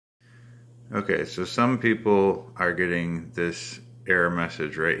Okay, so some people are getting this error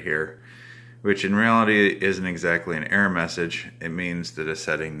message right here, which in reality isn't exactly an error message. It means that a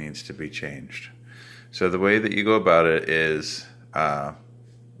setting needs to be changed. So the way that you go about it is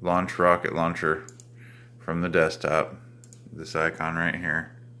launch Rocket Launcher from the desktop, this icon right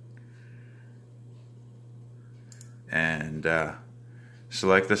here, and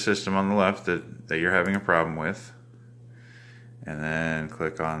select the system on the left that you're having a problem with, and then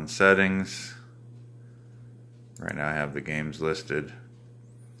click on Settings. Right now I have the games listed,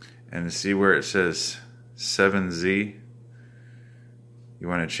 and see where it says 7Z, you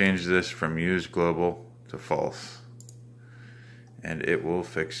want to change this from Use Global to False, and it will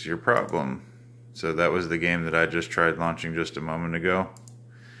fix your problem. So that was the game that I just tried launching just a moment ago,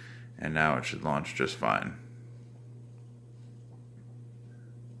 and now it should launch just fine.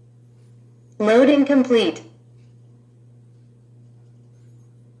 Loading complete.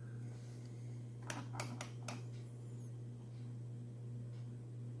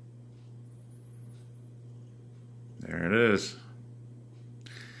 There it is.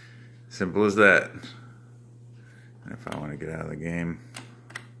 Simple as that. And if I want to get out of the game,